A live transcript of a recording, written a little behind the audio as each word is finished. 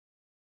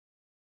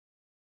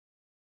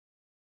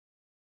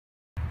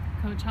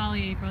Coach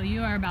Holly Aprile.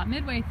 You are about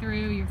midway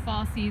through your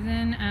fall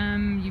season.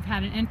 You've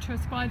had an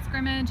intra-squad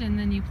scrimmage, and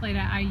then you played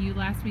at IU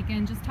last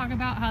weekend. Just talk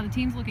about how the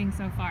team's looking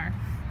so far.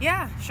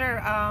 Yeah,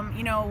 sure.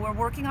 You know, we're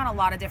working on a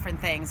lot of different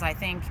things. I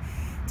think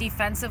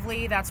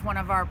defensively, that's one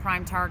of our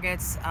prime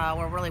targets.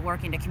 We're really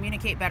working to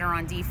communicate better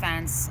on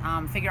defense,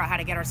 figure out how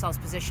to get ourselves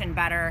positioned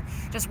better,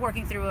 just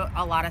working through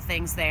a lot of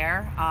things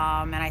there.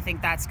 And I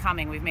think that's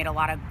coming. We've made a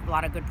lot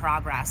of good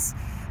progress.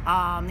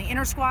 The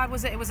inter squad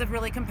was a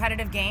really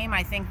competitive game.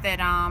 I think that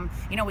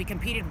you know, we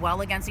competed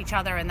well against each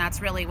other, and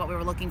that's really what we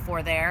were looking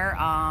for there.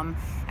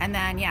 And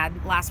then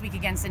last week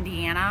against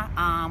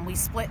Indiana, we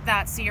split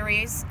that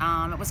series.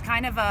 It was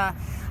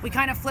we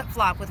kind of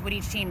flip-flopped with what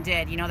each team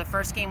did. You know, the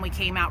first game we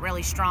came out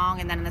really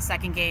strong, and then in the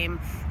second game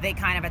they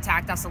kind of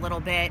attacked us a little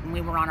bit, and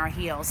we were on our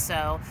heels.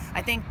 So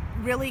I think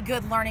really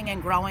good learning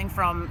and growing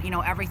from, you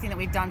know, everything that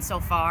we've done so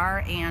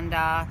far, and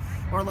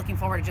we're looking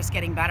forward to just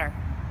getting better.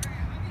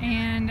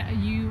 And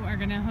you are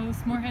going to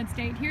host Morehead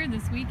State here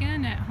this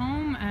weekend at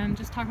home.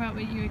 Just talk about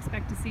what you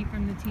expect to see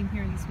from the team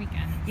here this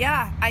weekend.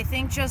 Yeah, I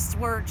think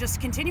we're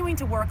just continuing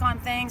to work on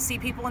things, see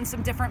people in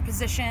some different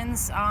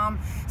positions,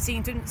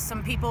 seeing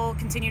some people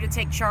continue to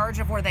take charge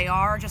of where they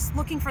are, just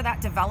looking for that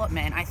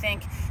development. I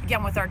think,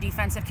 again, with our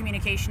defensive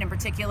communication in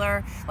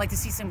particular, I'd like to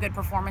see some good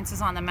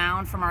performances on the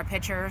mound from our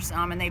pitchers,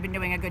 and they've been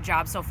doing a good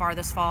job so far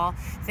this fall.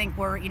 I think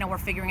we're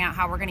figuring out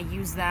how we're going to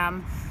use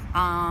them.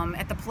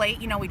 At the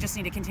plate, you know, we just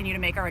need to continue to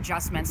make our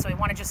adjustments. So we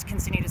want to just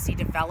continue to see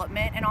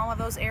development in all of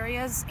those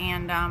areas,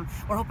 and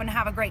we're hoping to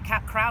have a great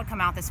crowd come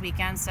out this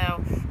weekend.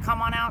 So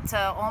come on out to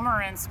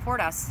Ulmer and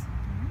support us.